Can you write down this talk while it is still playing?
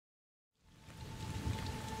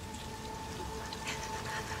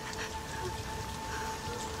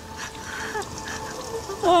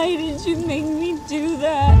Why did you make me do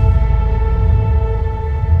that?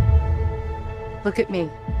 Look at me.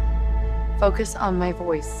 Focus on my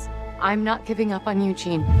voice. I'm not giving up on you,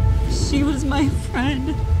 Jean. She was my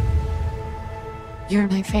friend. You're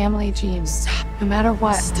my family, Jean. Stop. No matter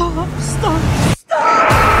what. Stop, stop, stop!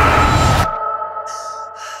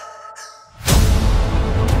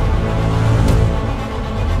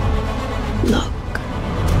 Look.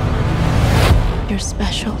 You're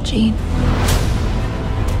special, Jean.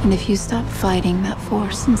 And if you stop fighting that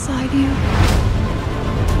force inside you,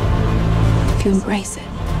 if you embrace it,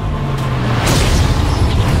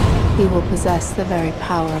 you will possess the very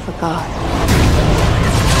power of a god.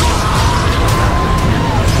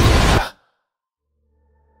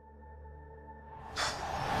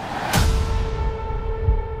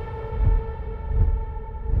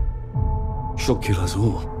 She'll kill us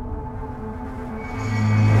all.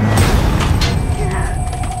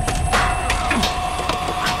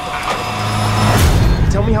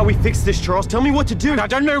 Tell me how we fix this, Charles. Tell me what to do. I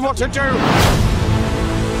don't know what to do.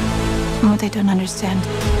 What they don't understand,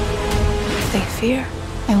 what they fear,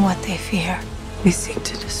 and what they fear, we seek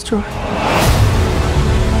to destroy.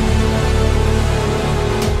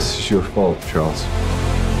 This is your fault, Charles.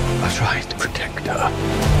 I tried to protect her.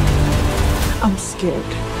 I'm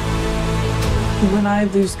scared. When I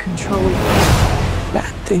lose control,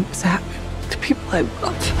 bad things happen to people I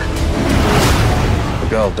love. The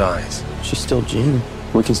girl dies. She's still Jean.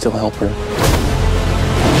 We can still help her.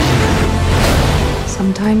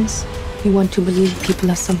 Sometimes you want to believe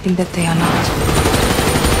people are something that they are not.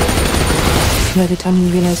 By the time you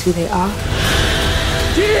realize who they are,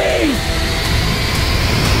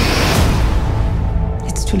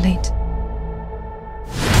 it's too late.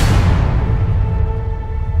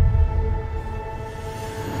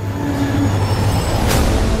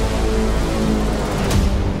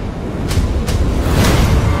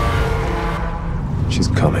 She's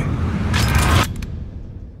coming.